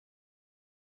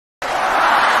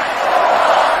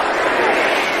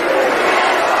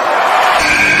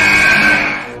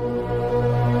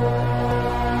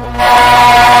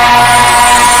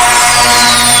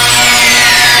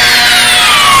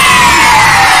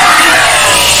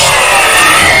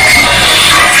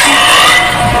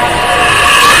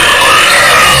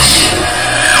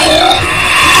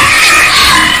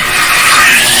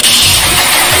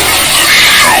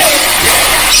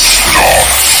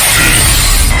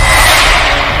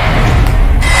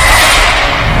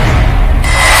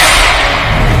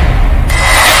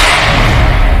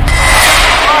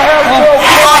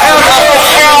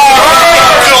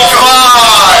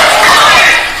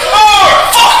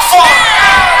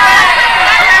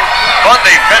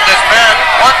Bundy pinned this man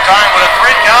one time with a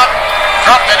 3 count,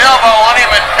 dropped an elbow on him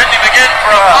and pinned him again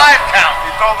for a 5 count.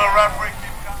 He told the referee.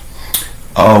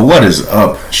 What is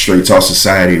up, Straight Talk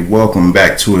Society? Welcome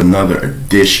back to another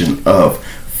edition of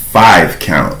 5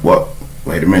 Count. What?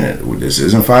 Wait a minute. This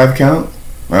isn't 5 Count?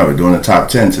 Well, we're doing a top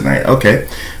 10 tonight. Okay.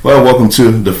 Well, welcome to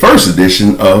the first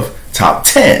edition of Top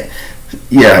 10.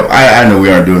 Yeah, I know we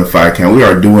aren't doing a 5 Count. We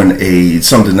are doing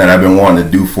something that I've been wanting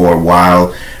to do for a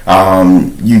while.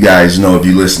 You guys know, if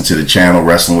you listen to the channel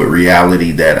Wrestling with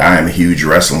Reality, that I am a huge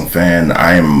wrestling fan.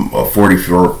 I am a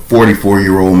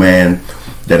 44-year-old man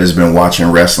that has been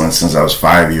watching wrestling since I was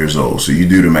 5 years old. So you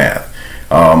do the math.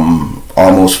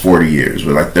 Almost 40 years,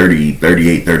 with like 30,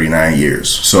 38, 39 years.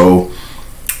 So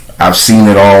I've seen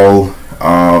it all.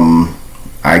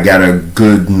 I got a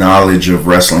good knowledge of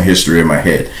wrestling history in my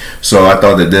head. So I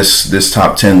thought that this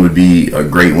top 10 would be a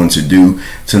great one to do.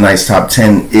 Tonight's top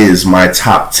 10 is my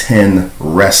top 10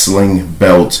 wrestling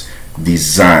belt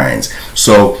designs.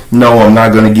 So no, I'm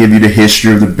not going to give you the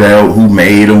history of the belt, who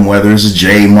made them, whether it's a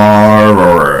J-Mar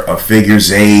or a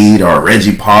Figures 8 or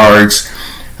Reggie Parks.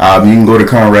 You can go to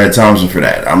Conrad Thompson for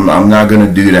that. I'm not going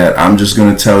to do that. I'm just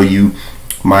going to tell you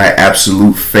my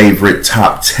absolute favorite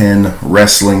top 10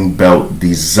 wrestling belt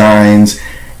designs.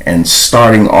 And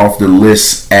starting off the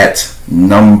list at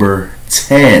number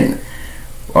 10,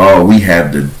 we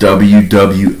have the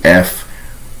WWF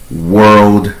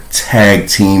World Tag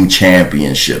Team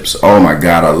Championships. Oh my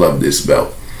God, I love this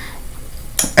belt.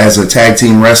 As a tag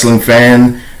team wrestling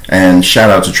fan, and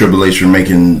shout out to Triple H for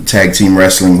making tag team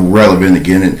wrestling relevant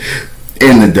again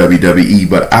in the WWE,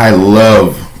 but I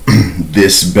love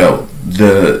this belt.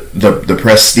 The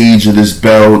prestige of this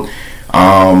belt,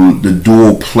 the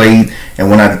dual plate. And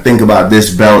when I think about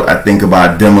this belt, I think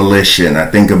about Demolition. I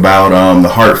think about the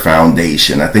Hart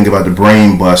Foundation. I think about the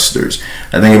Brain Busters.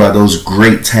 I think about those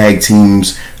great tag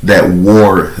teams that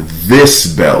wore this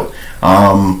belt.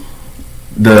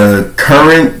 The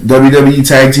current WWE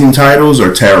tag team titles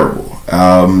are terrible.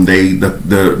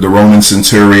 The Roman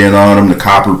Centurion on them, the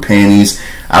copper pennies.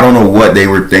 I don't know what they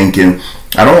were thinking.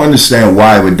 I don't understand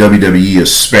why, with WWE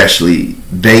especially,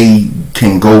 they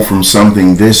can go from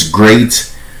something this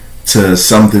great to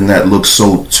something that looks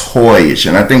so toyish.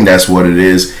 And I think that's what it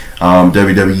is.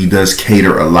 WWE does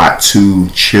cater a lot to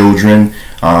children,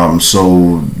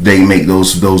 so they make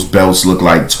those belts look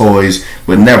like toys.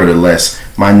 But nevertheless,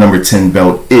 my number 10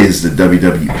 belt is the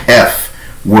WWF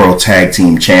World Tag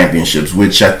Team Championships,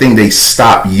 which I think they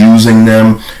stopped using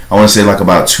them, I want to say like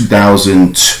about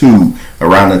 2002,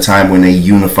 around the time when they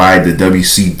unified the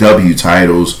WCW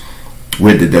titles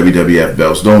with the WWF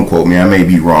belts. Don't quote me, I may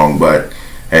be wrong, but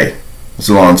hey, it's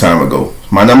a long time ago.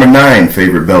 My number 9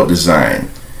 favorite belt design.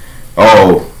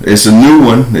 Oh, it's a new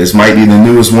one. This might be the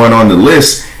newest one on the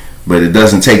list, but it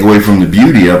doesn't take away from the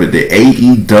beauty of it. The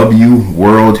AEW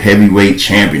World Heavyweight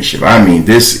Championship. I mean,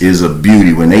 this is a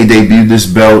beauty. When they debuted this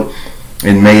belt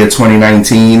in May of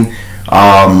 2019,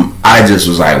 I just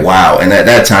was like, wow. And at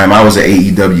that time, I was an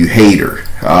AEW hater.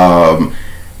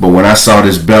 But when I saw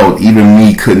this belt, even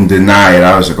me couldn't deny it.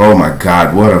 I was like, oh my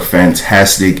God, what a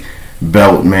fantastic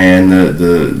belt, man.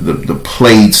 The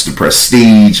plates, the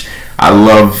prestige. I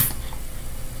love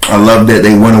that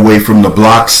they went away from the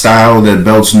block style that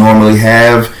belts normally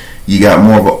have. You got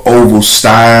more of an oval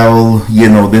style,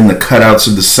 then the cutouts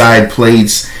of the side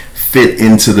plates fit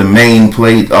into the main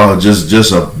plate. Oh,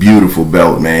 just a beautiful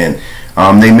belt, man.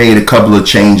 They made a couple of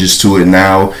changes to it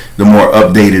now. The more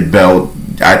updated belt,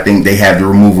 I think they have the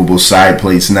removable side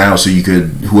plates now, so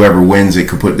whoever wins it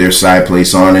could put their side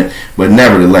plates on it. But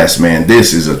nevertheless, man,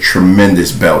 this is a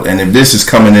tremendous belt. And if this is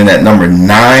coming in at number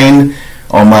 9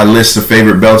 on my list of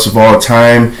favorite belts of all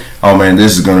time, oh man,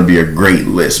 this is going to be a great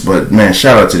list. But man,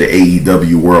 shout out to the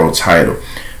AEW World title.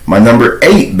 My number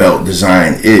 8 belt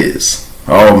design is,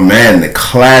 oh man, the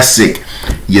classic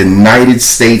United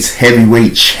States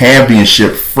Heavyweight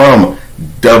Championship from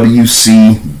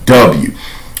WCW.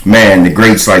 Man, the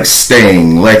greats like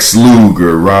Sting, Lex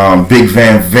Luger, Big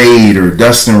Van Vader,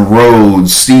 Dustin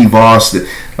Rhodes, Steve Austin,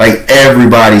 like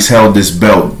everybody's held this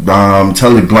belt.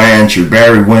 Tully Blanchard,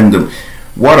 Barry Windham.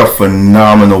 What a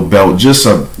phenomenal belt.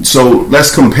 So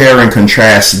let's compare and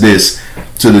contrast this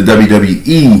to the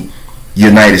WWE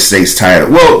United States title.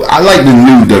 Well, I like the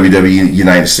new WWE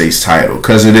United States title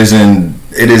because it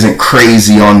isn't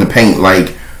crazy on the paint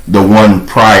like the one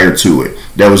prior to it.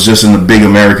 That was just in the big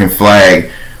American flag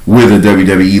with a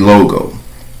WWE logo.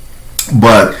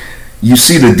 But you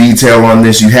see the detail on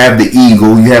this. You have the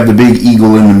eagle. You have the big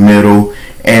eagle in the middle.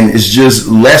 And it's just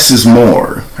less is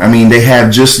more. I mean, they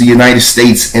have just the United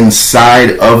States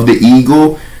inside of the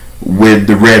eagle with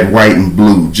the red, white, and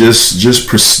blue. Just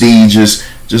prestigious,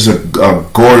 just a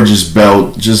gorgeous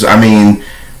belt. Just, I mean,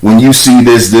 when you see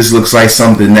this looks like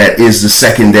something that is the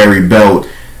secondary belt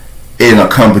in a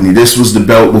company. This was the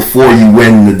belt before you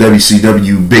win the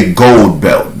WCW big gold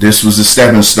belt. This was a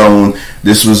stepping stone.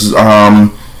 This was,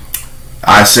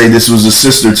 I say this was a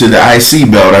sister to the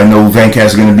IC belt. I know Venkat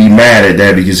is going to be mad at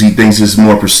that because he thinks it's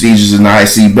more prestigious than the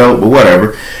IC belt, but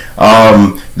whatever.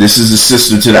 This is a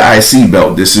sister to the IC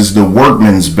belt. This is the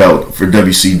workman's belt for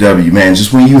WCW, man.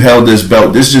 Just when you held this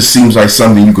belt, this just seems like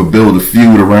something you could build a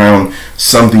feud around,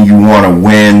 something you want to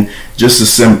win, just the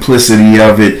simplicity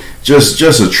of it. Just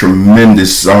a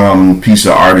tremendous piece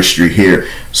of artistry here.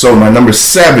 So my number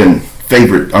 7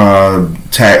 favorite my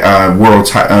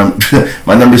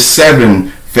number 7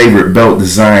 favorite belt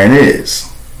design is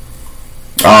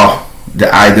the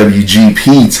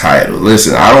IWGP title.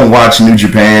 Listen, I don't watch New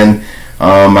Japan.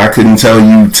 I couldn't tell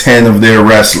you 10 of their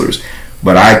wrestlers,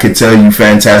 but I could tell you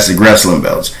fantastic wrestling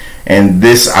belts. And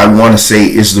this, I want to say,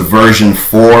 is the version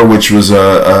 4, which was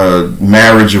a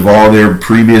marriage of all their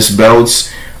previous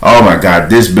belts. Oh my God,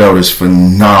 this belt is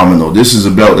phenomenal. This is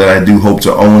a belt that I do hope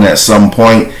to own at some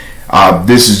point.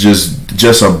 This is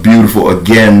just a beautiful,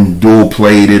 again,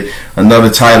 dual-plated, another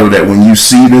title that when you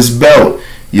see this belt,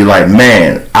 you're like,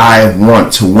 man, I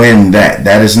want to win that.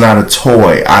 That is not a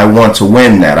toy. I want to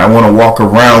win that. I want to walk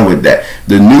around with that.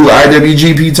 The new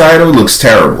IWGP title looks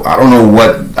terrible. I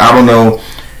don't know.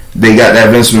 They got that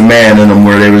Vince McMahon in them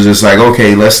where they was just like,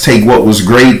 okay, let's take what was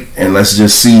great and let's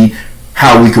just see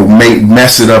how we could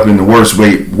mess it up in the worst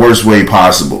way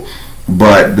possible.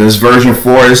 But this version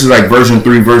 4, this is like version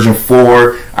 3, version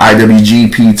 4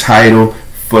 IWGP title,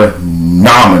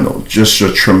 phenomenal. Just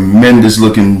a tremendous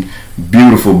looking,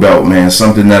 beautiful belt, man.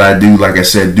 Something that I do, like I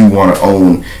said, do want to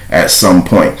own at some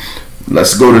point.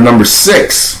 Let's go to number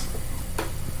 6.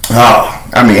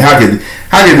 I mean, how could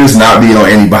this not be on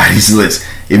anybody's list?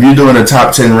 If you're doing a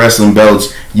top 10 wrestling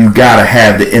belts, you gotta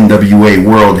have the NWA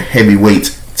World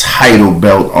Heavyweight title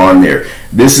belt on there.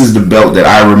 This is the belt that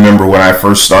I remember when I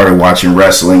first started watching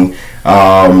wrestling.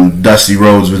 Dusty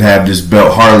Rhodes would have this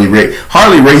belt. Harley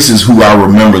Race is who I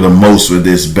remember the most with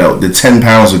this belt, the 10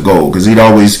 pounds of gold, because he'd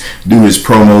always do his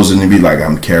promos and he'd be like,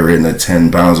 I'm carrying the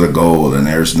 10 pounds of gold and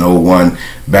there's no one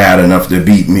bad enough to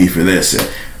beat me for this.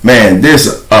 Man, this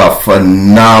is a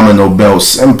phenomenal belt.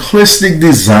 Simplistic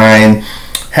design,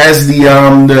 has the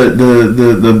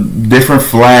different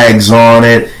flags on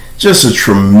it. Just a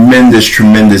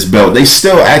tremendous belt. They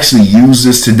still actually use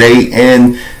this today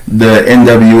in the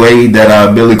NWA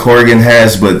that Billy Corgan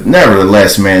has, but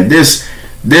nevertheless, man, this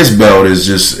belt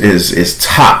is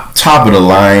top of the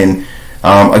line.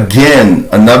 Again,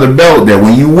 another belt that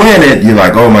when you win it, you're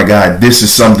like, oh my God, this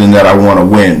is something that I want to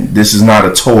win. This is not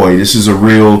a toy. This is a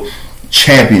real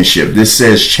championship. This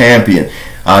says champion.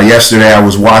 Yesterday I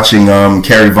was watching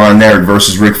Kerry Von Erich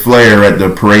versus Ric Flair at the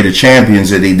Parade of Champions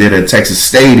that they did at Texas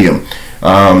Stadium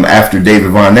after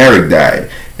David Von Erich died.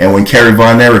 And when Kerry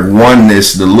Von Erich won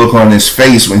this, the look on his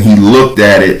face when he looked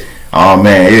at it, oh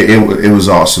man, it was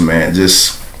awesome, man.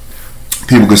 Just,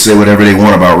 people could say whatever they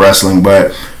want about wrestling,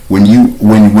 but when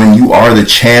you are the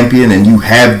champion and you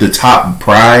have the top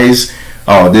prize,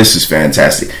 oh, this is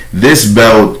fantastic. This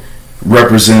belt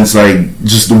represents like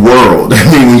just the world. I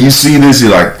mean, when you see this, you're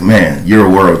like, man, you're a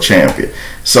world champion.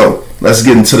 So let's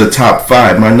get into the top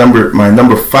 5. My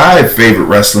number 5 favorite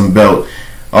wrestling belt.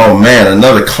 Oh man,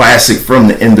 another classic from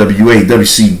the NWA,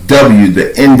 WCW,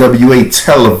 the NWA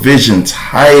television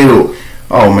title.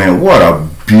 Oh man, what a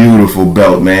beautiful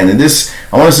belt, man. And this,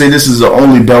 I want to say this is the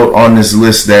only belt on this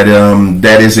list that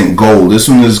isn't gold. This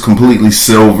one is completely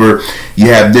silver. You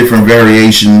have different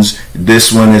variations.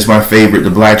 This one is my favorite, the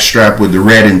black strap with the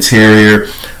red interior.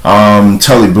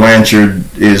 Tully Blanchard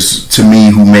is, to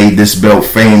me, who made this belt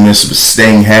famous.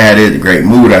 Sting had it, Great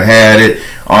Muta had it,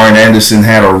 Arn Anderson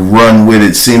had a run with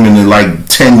it seemingly like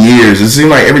 10 years. It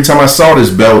seemed like every time I saw this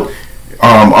belt,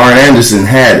 Arn Anderson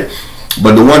had it.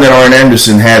 But the one that Arn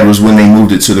Anderson had was when they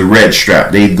moved it to the red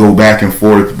strap. They'd go back and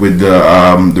forth with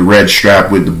the red strap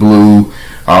with the blue.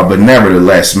 But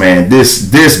nevertheless, man,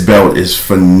 this belt is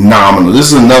phenomenal.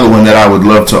 This is another one that I would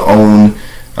love to own.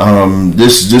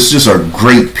 This just a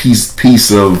great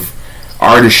piece of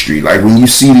artistry. Like when you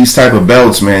see these type of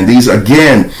belts, man, these,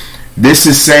 again, this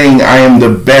is saying I am the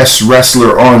best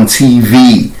wrestler on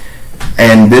TV.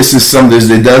 And this is something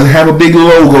that doesn't have a big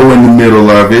logo in the middle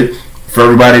of it. For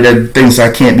everybody that thinks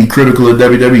I can't be critical of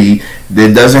WWE,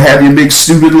 that doesn't have your big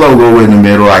stupid logo in the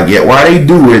middle. I get why they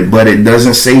do it, but it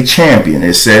doesn't say champion.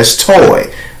 It says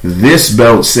toy. This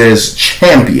belt says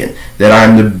champion, that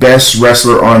I'm the best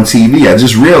wrestler on TV. I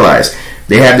just realized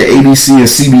they have the ABC and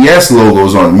CBS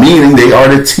logos on, meaning they are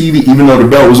the TV. Even though the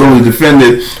belt was only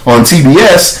defended on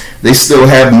TBS, they still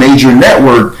have major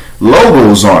network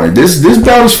logos on it. This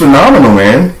belt is phenomenal,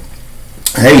 man.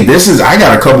 Hey, I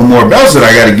got a couple more belts that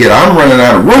I got to get. I'm running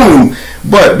out of room,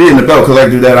 but being the belt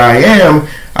collector that I am,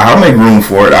 I'll make room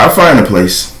for it. I'll find a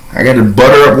place. I got to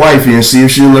butter up wifey and see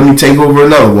if she'll let me take over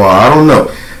another wall. I don't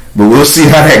know, but we'll see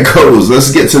how that goes.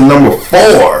 Let's get to number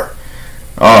 4.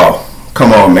 Oh,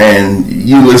 come on, man.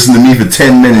 You listen to me for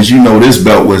 10 minutes, you know this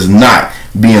belt was not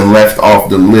being left off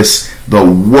the list. The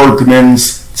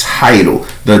Workman's title,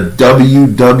 the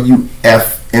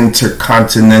WWF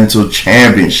Intercontinental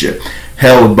Championship,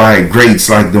 held by greats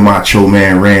like the Macho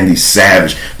Man Randy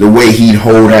Savage. The way he'd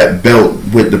hold that belt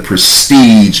with the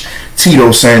prestige,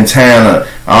 Tito Santana,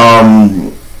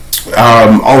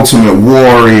 Ultimate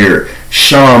Warrior,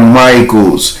 Shawn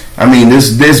Michaels. I mean,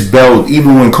 this belt,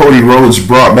 even when Cody Rhodes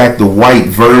brought back the white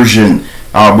version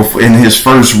in his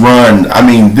first run, I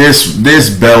mean, this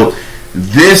belt,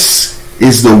 this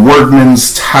is the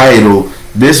Workman's title.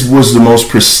 This was the most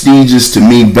prestigious to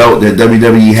me belt that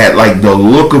WWE had. Like, the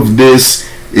look of this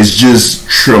is just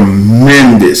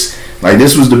tremendous. Like,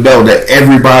 this was the belt that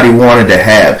everybody wanted to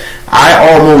have.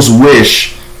 I almost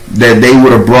wish that they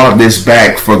would have brought this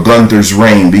back for Gunther's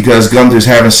reign, because Gunther's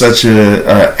having such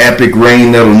a epic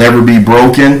reign that'll never be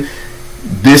broken.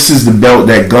 This is the belt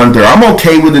that Gunther, I'm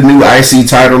okay with the new IC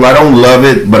title. I don't love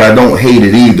it, but I don't hate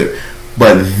it either.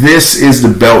 But this is the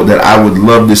belt that I would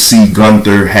love to see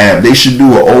Gunther have. They should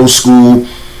do an old school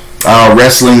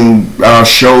wrestling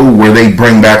show where they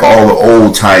bring back all the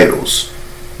old titles,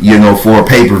 you know, for a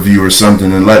pay-per-view or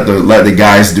something, and let the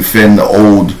guys defend the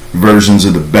old versions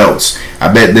of the belts.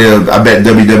 I bet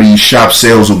WWE shop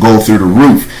sales will go through the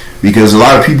roof, because a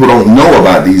lot of people don't know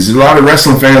about these. A lot of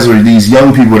wrestling fans are these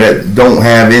young people that don't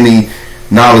have any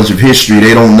knowledge of history.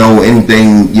 They don't know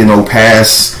anything, you know,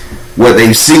 past what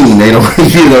they've seen. They don't,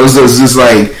 you know, so it's just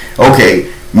like, okay,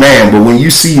 man, but when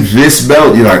you see this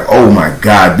belt, you're like, oh my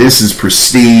God, this is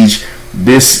prestige.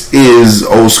 This is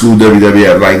old school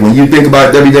WWF. Like, when you think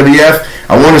about WWF,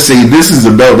 I want to say this is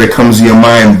the belt that comes to your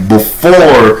mind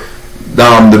before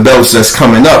the belts that's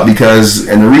coming up, because,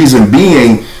 and the reason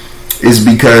being is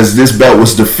because this belt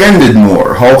was defended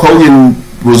more. Hulk Hogan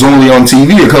was only on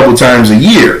TV a couple times a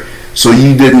year, so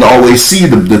you didn't always see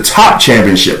the top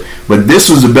championship. But this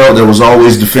was the belt that was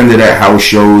always defended at house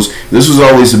shows. This was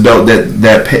always the belt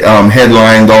that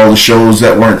headlined all the shows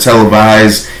that weren't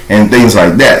televised and things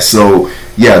like that. So,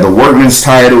 yeah, the Workman's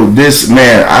title, this,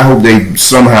 man, I hope they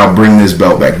somehow bring this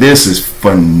belt back. This is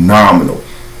phenomenal.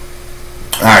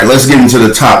 All right, let's get into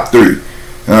the top 3.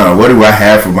 What do I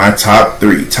have for my top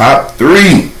 3? Top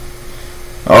 3.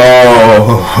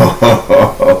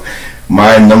 Oh,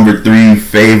 my number 3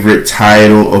 favorite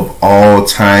title of all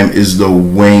time is the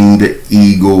Winged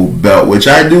Eagle belt, which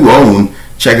I do own.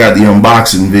 Check out the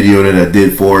unboxing video that I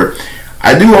did for it.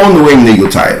 I do own the Winged Eagle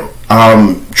title.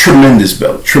 Tremendous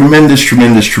belt.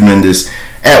 Tremendous.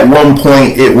 At one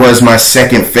point, it was my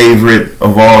second favorite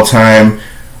of all time,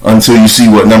 until you see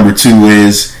what number 2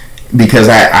 is, because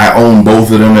I own both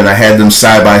of them and I had them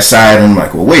side by side, and I'm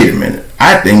like, well, wait a minute.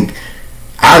 I think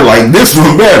I like this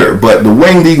one better. But the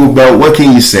Winged Eagle belt, what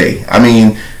can you say? I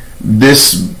mean, the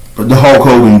Hulk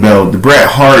Hogan belt, the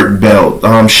Bret Hart belt,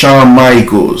 Shawn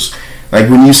Michaels. Like,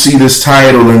 when you see this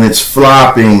title and it's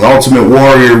flopping, Ultimate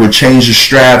Warrior would change the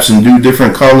straps and do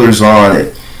different colors on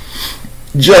it.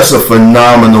 Just a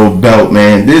phenomenal belt,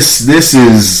 man. This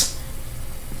is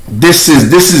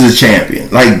a champion.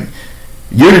 Like,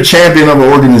 you're the champion of an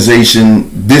organization.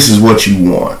 This is what you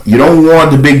want. You don't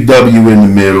want the big W in the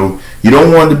middle. You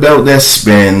don't want the belt that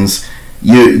spins.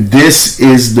 This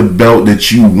is the belt that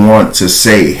you want to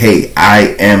say, hey,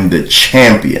 I am the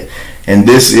champion. And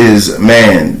this is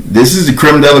the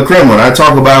creme de la creme. When I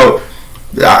talk about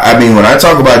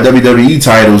WWE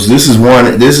titles, this is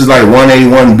like 1A,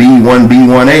 1B, 1B,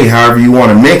 1A, however you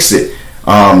want to mix it.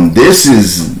 This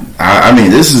is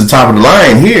the top of the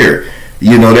line here.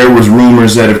 You know, there was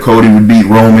rumors that if Cody would beat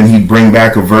Roman, he'd bring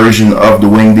back a version of the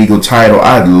Winged Eagle title.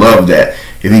 I'd love that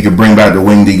if he could bring back the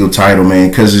Winged Eagle title, man,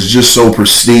 because it's just so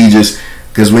prestigious.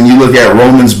 Because when you look at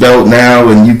Roman's belt now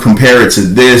and you compare it to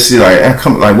this, you're like,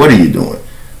 what are you doing?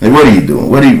 Like, what are you doing?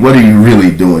 What are you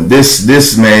really doing? This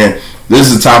man, this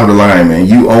is the top of the line, man.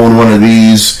 You own one of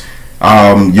these,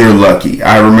 you're lucky.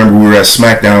 I remember we were at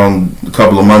SmackDown a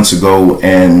couple of months ago,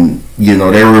 and you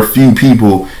know, there were a few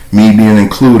people, me being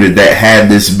included, that had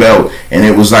this belt, and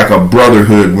it was like a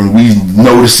brotherhood. When we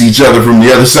noticed each other from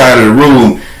the other side of the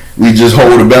room, we just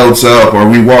hold the belts up, or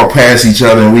we walk past each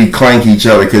other and we clank each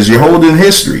other, because you're holding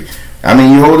history. I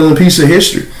mean, you're holding a piece of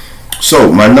history.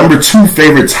 So, my number 2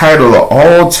 favorite title of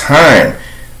all time.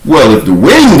 Well, if the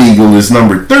Winged Eagle is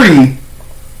number 3,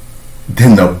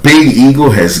 then the Big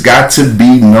Eagle has got to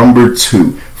be number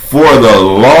 2. For the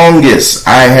longest,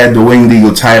 I had the Winged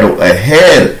Eagle title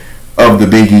ahead of the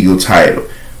Big Eagle title.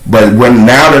 But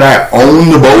now that I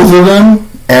own the both of them,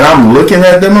 and I'm looking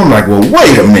at them, I'm like, well,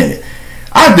 wait a minute.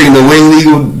 I think the Winged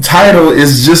Eagle title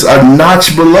is just a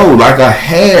notch below, like a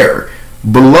hair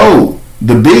below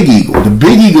the Big Eagle. The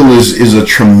Big Eagle is a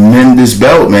tremendous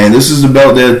belt, man. This is the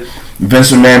belt that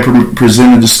Vince McMahon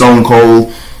presented to Stone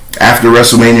Cold after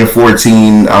WrestleMania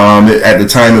 14. At the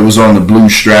time, it was on the blue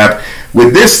strap.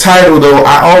 With this title, though,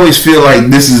 I always feel like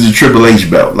this is the Triple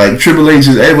H belt. Like Triple H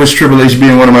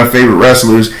being one of my favorite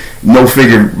wrestlers. Go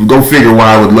figure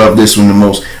why I would love this one the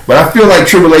most. But I feel like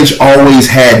Triple H always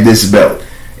had this belt.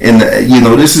 And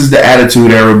this is the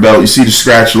Attitude Era belt. You see the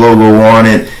scratch logo on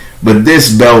it. But this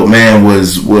belt, man,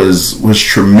 was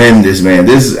tremendous, man.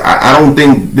 I don't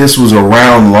think this was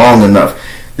around long enough.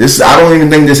 I don't even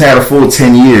think this had a full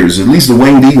 10 years. At least the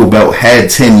Winged Eagle belt had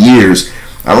 10 years.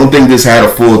 I don't think this had a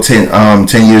full 10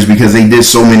 years because they did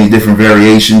so many different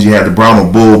variations. You had the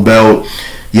Brahma Bull belt.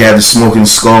 You had the Smoking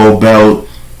Skull belt.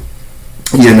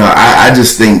 I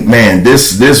just think, man,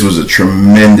 this was a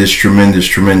tremendous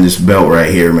belt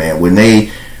right here, man. When they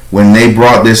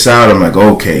brought this out, I'm like,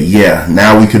 okay, yeah,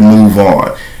 now we can move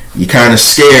on. You're kind of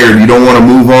scared. You don't want to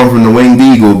move on from the Winged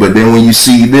Eagle, but then when you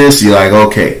see this, you're like,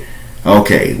 okay,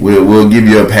 we'll give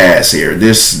you a pass here.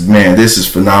 This is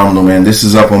phenomenal, man. This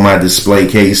is up on my display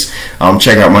case.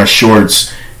 Check out my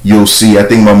shorts. You'll see, I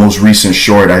think my most recent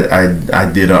short,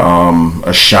 I did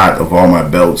a shot of all my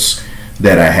belts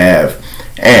that I have.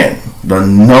 And the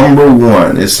number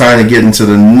 1, it's time to get into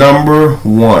the number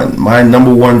 1, my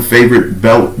number 1 favorite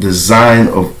belt design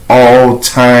of all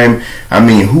time. I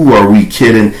mean, who are we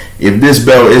kidding? If this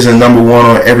belt isn't number 1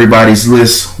 on everybody's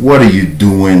list, what are you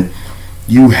doing?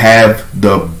 You have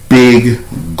the big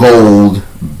gold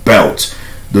belt,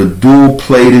 the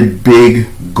dual-plated big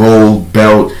gold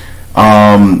belt.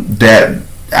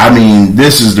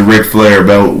 This is the Ric Flair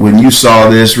belt. When you saw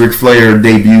this, Ric Flair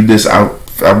debuted this out.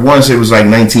 I want to say it was like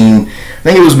I think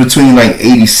it was between like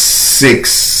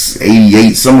 86,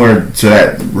 88, somewhere to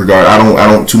that regard. I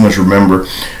don't too much remember.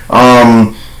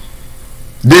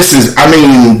 This is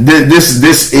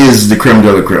the creme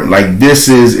de la creme. Like, this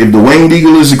is, if the Winged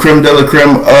Eagle is the creme de la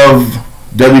creme of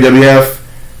WWF,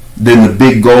 then the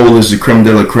Big Gold is the creme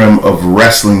de la creme of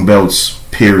wrestling belts,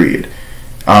 period.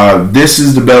 This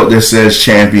is the belt that says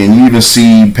champion. You even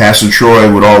see Pastor Troy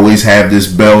would always have this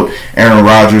belt. Aaron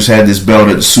Rodgers had this belt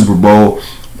at the Super Bowl.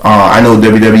 I know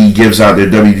WWE gives out their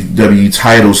WWE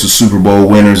titles to Super Bowl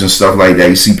winners and stuff like that.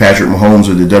 You see Patrick Mahomes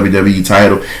with the WWE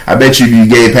title. I bet you if you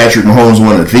gave Patrick Mahomes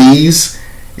one of these,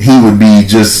 he would be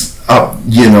just up,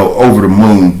 over the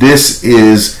moon. This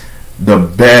is the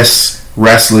best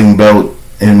wrestling belt,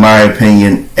 in my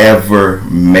opinion, ever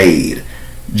made.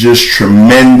 Just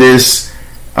tremendous.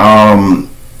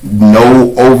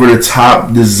 No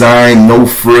over-the-top design, no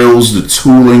frills. The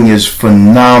tooling is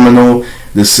phenomenal.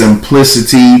 The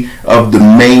simplicity of the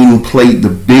main plate, the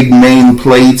big main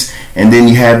plate, and then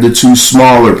you have the 2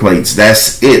 smaller plates.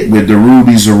 That's it, with the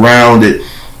rubies around it.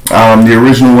 The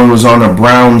original one was on a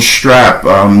brown strap.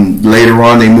 Later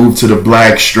on, they moved to the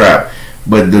black strap.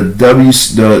 But it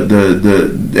was the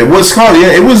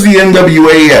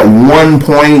NWA at one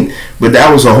point, but that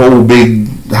was a whole big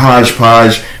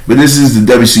hodgepodge. But this is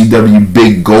the WCW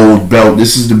Big Gold belt.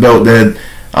 This is the belt that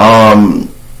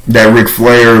Ric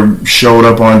Flair showed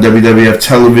up on WWF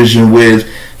television with.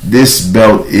 This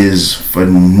belt is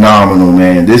phenomenal,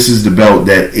 man. This is the belt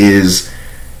that is,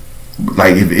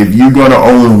 like, if you're going to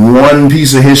own one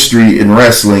piece of history in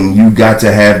wrestling, you got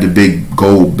to have the Big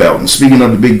Gold belt. And speaking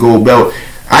of the Big Gold belt,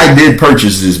 I did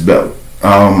purchase this belt.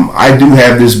 I do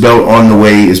have this belt on the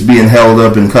way. It's being held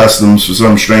up in customs for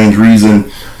some strange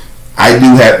reason. I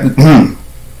do have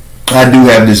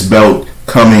this belt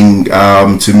coming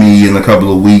to me in a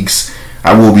couple of weeks.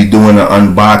 I will be doing an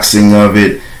unboxing of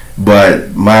it,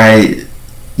 but my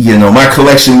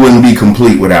collection wouldn't be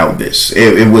complete without this.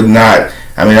 It would not.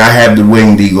 I mean, I have the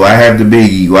Winged Eagle, I have the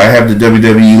Big Eagle, I have the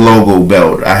WWE logo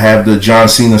belt, I have the John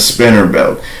Cena spinner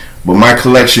belt, but my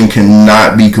collection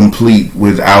cannot be complete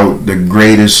without the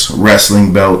greatest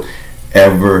wrestling belt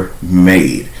ever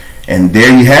made. And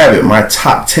there you have it, my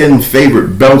top 10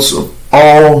 favorite belts of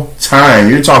all time.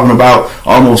 You're talking about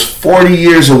almost 40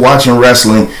 years of watching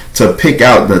wrestling to pick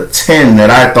out the 10 that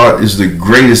I thought is the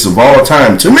greatest of all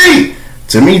time. To me.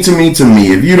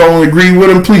 If you don't agree with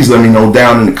them, please let me know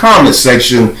down in the comments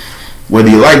section whether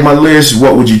you like my list,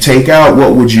 what would you take out,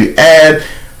 what would you add.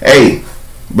 Hey,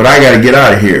 But I got to get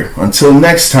out of here. Until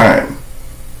next time.